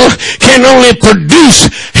 Hell can only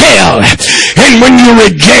produce hell. And when you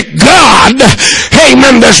reject God,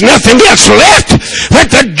 amen, there's nothing else left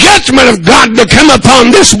but the judgment of God to come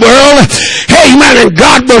upon this world. Amen. And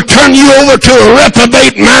God will turn you over to a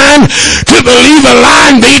reprobate mind to believe a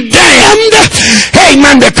lie and be damned.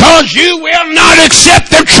 Amen. Because you will not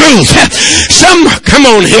accept the truth. Some, come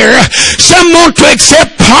on here, some want to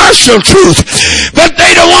accept partial truth, but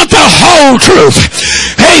they don't want the whole truth.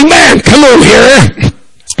 Amen. Come on here.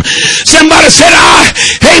 Somebody said,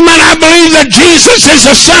 amen, I believe that Jesus is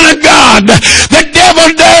the Son of God. The devil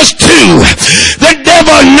does too. The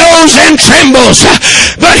devil knows and trembles,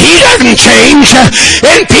 but he doesn't change.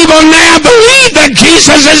 And people now believe that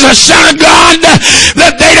Jesus is the Son of God,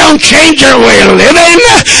 that they don't change their way of living.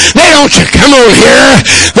 They don't, come on here,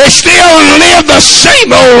 they still live the same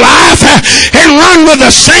old life and run with the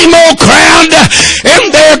same old crowd, and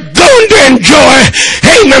they're going to enjoy,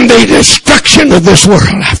 amen, the destruction of this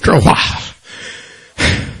world after a while.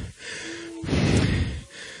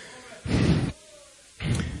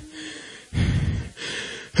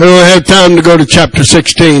 I don't have time to go to chapter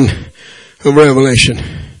 16 of Revelation.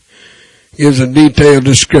 It gives a detailed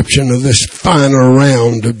description of this final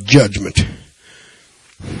round of judgment.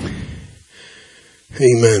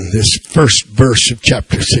 Amen. This first verse of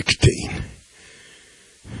chapter 16.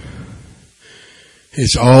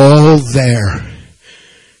 It's all there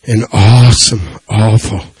in awesome,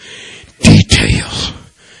 awful detail.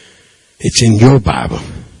 It's in your Bible.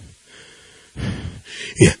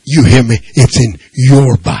 Yeah, you hear me? It's in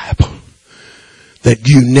your Bible that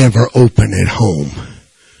you never open at home.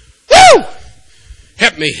 Woo!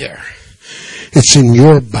 Help me here. It's in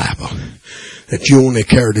your Bible that you only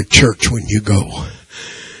carry to church when you go,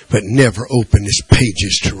 but never open its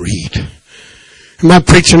pages to read. Am I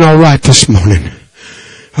preaching all right this morning?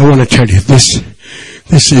 I want to tell you, this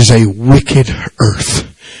is a wicked earth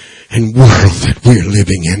and world that we're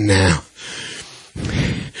living in now.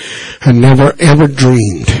 I never ever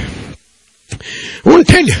dreamed. I want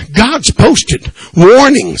to tell you, God's posted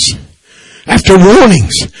warnings after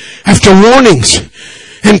warnings after warnings,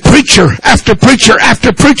 and preacher after preacher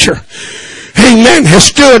after preacher, amen, has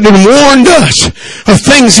stood and warned us of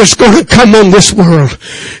things that's going to come on this world.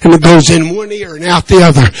 And it goes in one ear and out the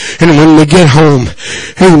other. And when we get home,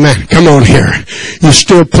 amen, come on here, you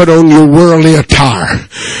still put on your worldly attire.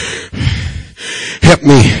 Help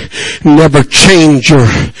me never change your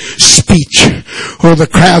speech or the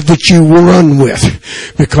crowd that you run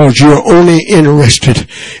with, because you're only interested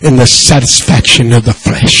in the satisfaction of the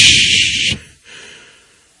flesh.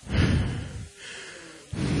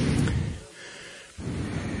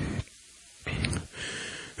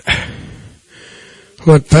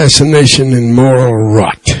 What fascination in moral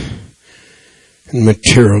rot, in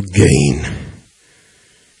material gain,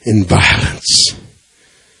 in violence,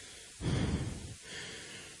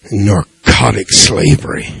 in narcotic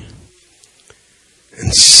slavery,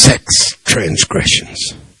 in sex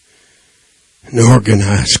transgressions, and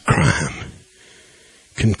organized crime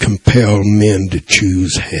can compel men to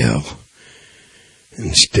choose hell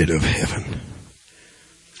instead of heaven.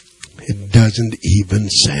 It doesn't even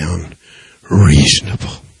sound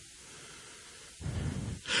reasonable.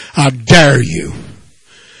 I dare you,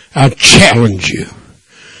 I challenge you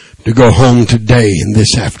to go home today and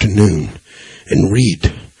this afternoon and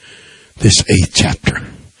read this 8th chapter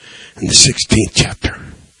and the 16th chapter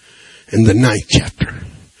and the 9th chapter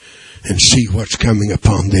and see what's coming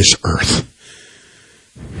upon this earth.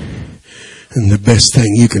 And the best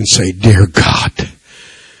thing you can say, dear God,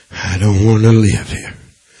 I don't want to live here.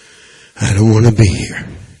 I don't want to be here.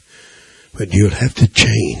 But you'll have to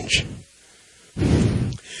change.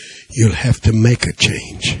 You'll have to make a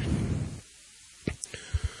change.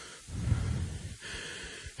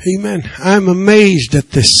 Amen. I'm amazed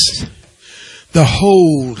at this, the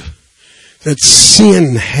hold that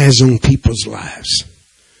sin has on people's lives.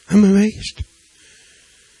 I'm amazed.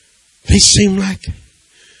 They seem like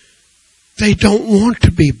they don't want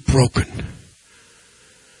to be broken.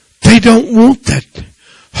 They don't want that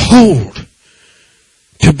hold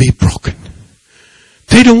to be broken.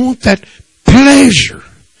 They don't want that pleasure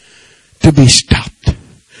to be stopped.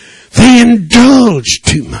 They indulge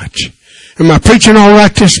too much. Am I preaching all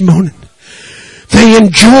right this morning? They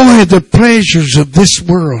enjoy the pleasures of this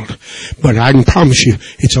world. But I can promise you,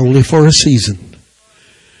 it's only for a season.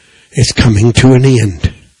 It's coming to an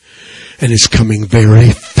end. And it's coming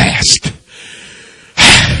very fast.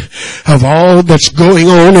 Of all that's going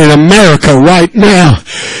on in America right now,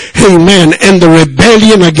 amen, and the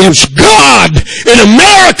rebellion against God in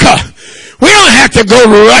America. We don't have to go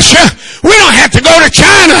to Russia. We don't have to go to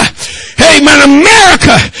China. Amen.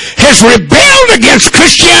 America has rebelled rebelled against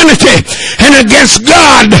Christianity and against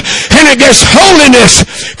God and against holiness.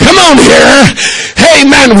 Come on here.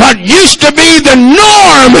 Amen. What used to be the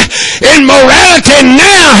norm in morality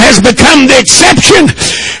now has become the exception.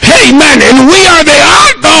 Amen. And we are the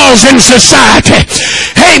oddballs in society.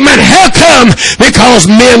 Amen. How come? Because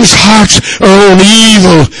men's hearts are on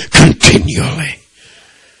evil continually.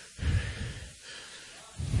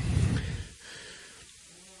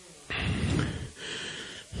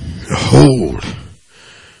 The hold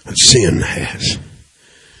that sin has.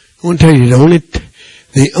 I want to tell you,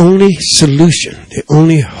 the only solution, the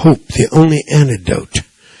only hope, the only antidote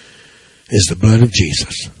is the blood of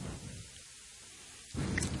Jesus.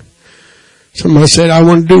 Somebody said, I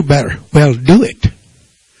want to do better. Well, do it.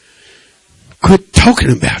 Quit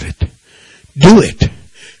talking about it. Do it.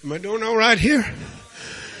 Am I doing all right here?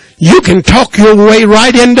 You can talk your way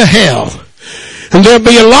right into hell. And there'll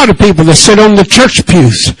be a lot of people that sit on the church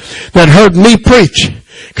pews that heard me preach.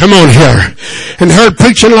 Come on here. And heard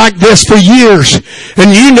preaching like this for years.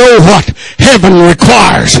 And you know what heaven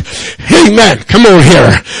requires. Amen. Come on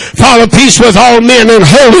here. Follow peace with all men and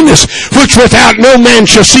holiness, which without no man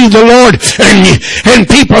shall see the Lord. And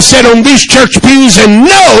people sit on these church pews and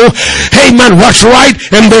know, amen, what's right,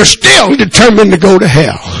 and they're still determined to go to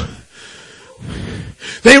hell.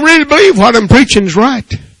 They really believe what I'm preaching is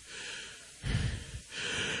right.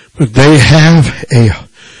 But they have a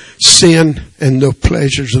sin and the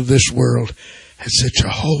pleasures of this world has such a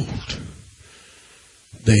hold.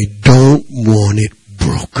 They don't want it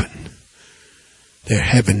broken. They're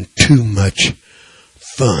having too much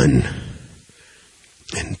fun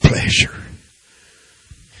and pleasure.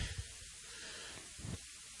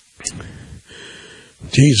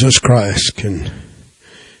 Jesus Christ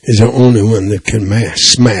is the only one that can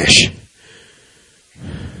smash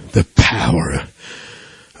the power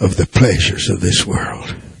of the pleasures of this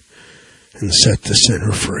world and set the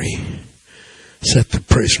sinner free, set the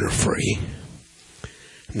prisoner free.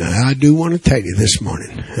 Now, I do want to tell you this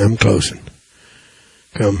morning, I'm closing.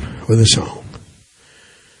 Come with a song.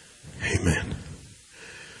 Amen.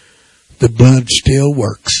 The blood still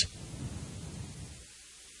works.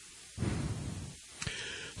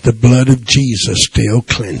 The blood of Jesus still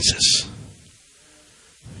cleanses.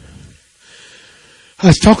 I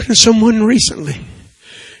was talking to someone recently,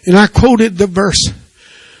 and I quoted the verse,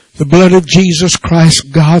 the blood of Jesus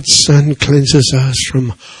Christ, God's Son, cleanses us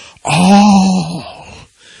from all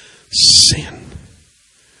sin.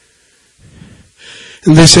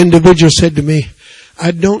 And this individual said to me,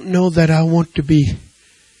 I don't know that I want to be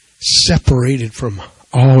separated from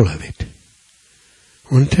all of it.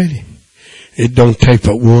 I want to tell you, it don't take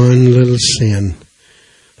but one little sin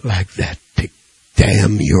like that to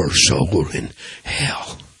damn your soul in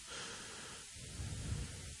hell.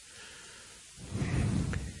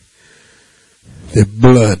 The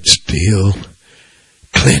blood still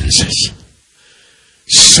cleanses,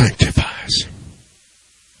 sanctifies.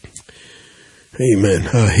 Amen.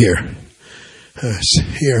 Here,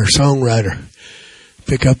 songwriter,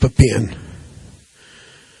 pick up a pen.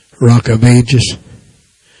 Rock of Ages,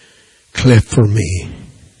 cleft for me.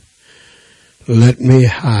 Let me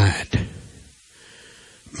hide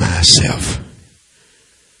myself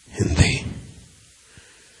in thee.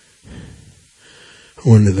 I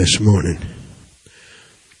wonder this morning,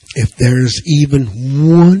 if there's even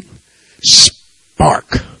one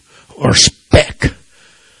spark or speck,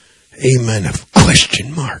 amen, of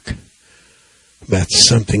question mark about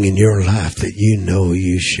something in your life that you know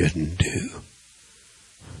you shouldn't do.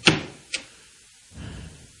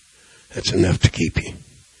 That's enough to keep you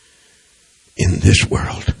in this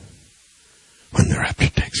world when the rapture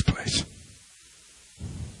takes place.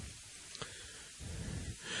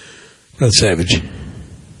 Brother Savage.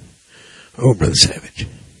 Oh, Brother Savage.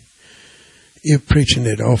 You're preaching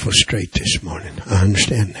it awful straight this morning. I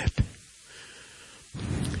understand that.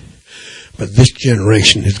 But this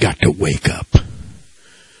generation has got to wake up.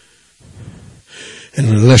 And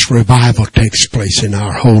unless revival takes place in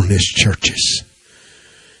our holiness churches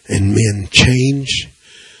and men change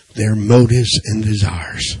their motives and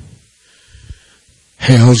desires,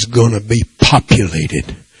 hell's going to be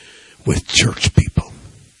populated with church people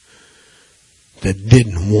that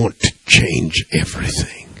didn't want to change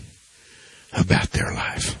everything about their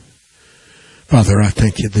life. Father, I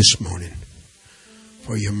thank you this morning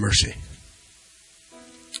for your mercy,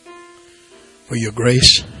 for your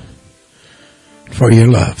grace, for your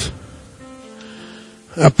love.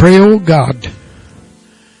 I pray, oh God,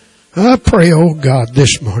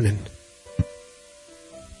 this morning,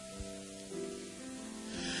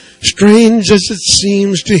 strange as it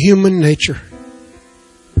seems to human nature,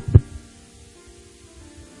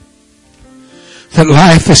 that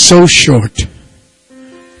life is so short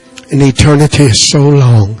and eternity is so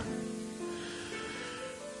long,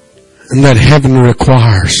 and that heaven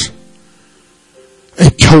requires a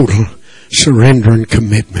total surrender and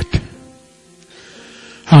commitment.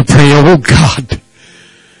 I pray, oh God, that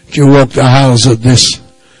you walk the aisles of this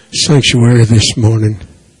sanctuary this morning.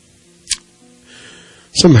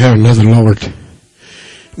 Somehow or another, Lord,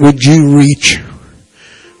 would you reach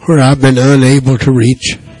where I've been unable to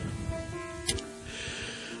reach?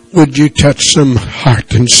 Would you touch some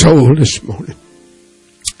heart and soul this morning?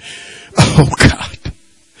 Oh God.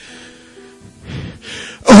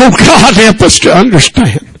 Oh God, help us to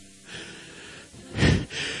understand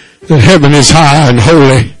that heaven is high and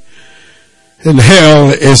holy and hell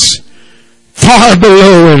is far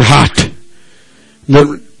below and hot.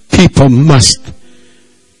 That people must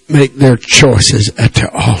make their choices at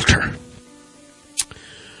the altar.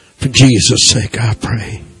 For Jesus' sake, I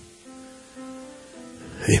pray.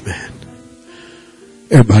 Amen.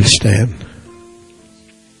 Everybody stand.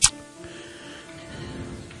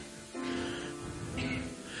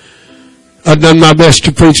 I've done my best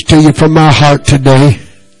to preach to you from my heart today.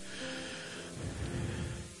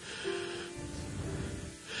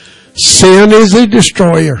 Sin is a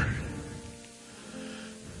destroyer.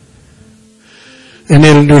 And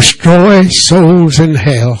it'll destroy souls in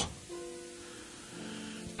hell.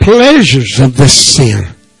 Pleasures of this sin,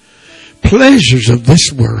 pleasures of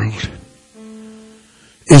this world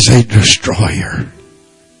is a destroyer.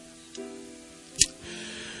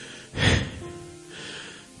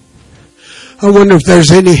 I wonder if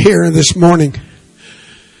there's any here this morning.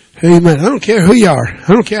 Amen. I don't care who you are.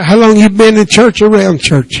 I don't care how long you've been in church or around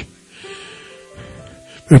church.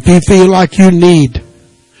 But if you feel like you need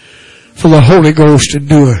for the Holy Ghost to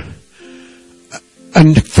do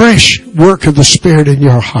a fresh work of the Spirit in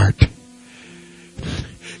your heart,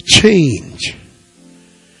 change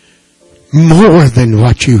more than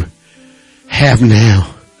what you have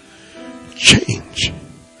now. Change.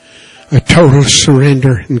 A total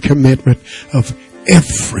surrender and commitment of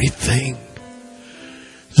everything.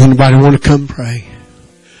 Does anybody want to come pray?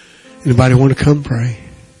 Anybody want to come pray?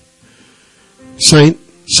 Saint,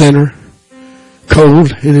 sinner,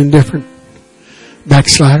 cold and indifferent,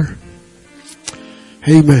 backslider.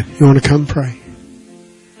 Amen. You want to come pray?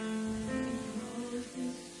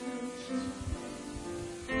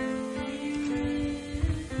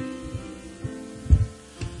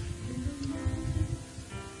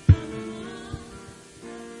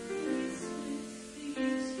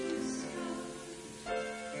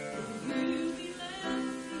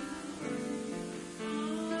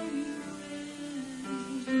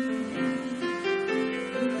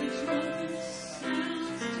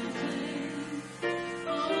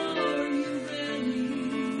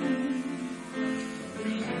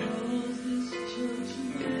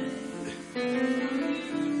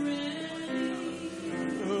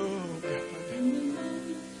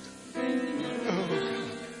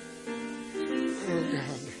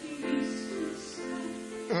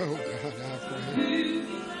 Oh God, I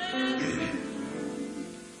pray.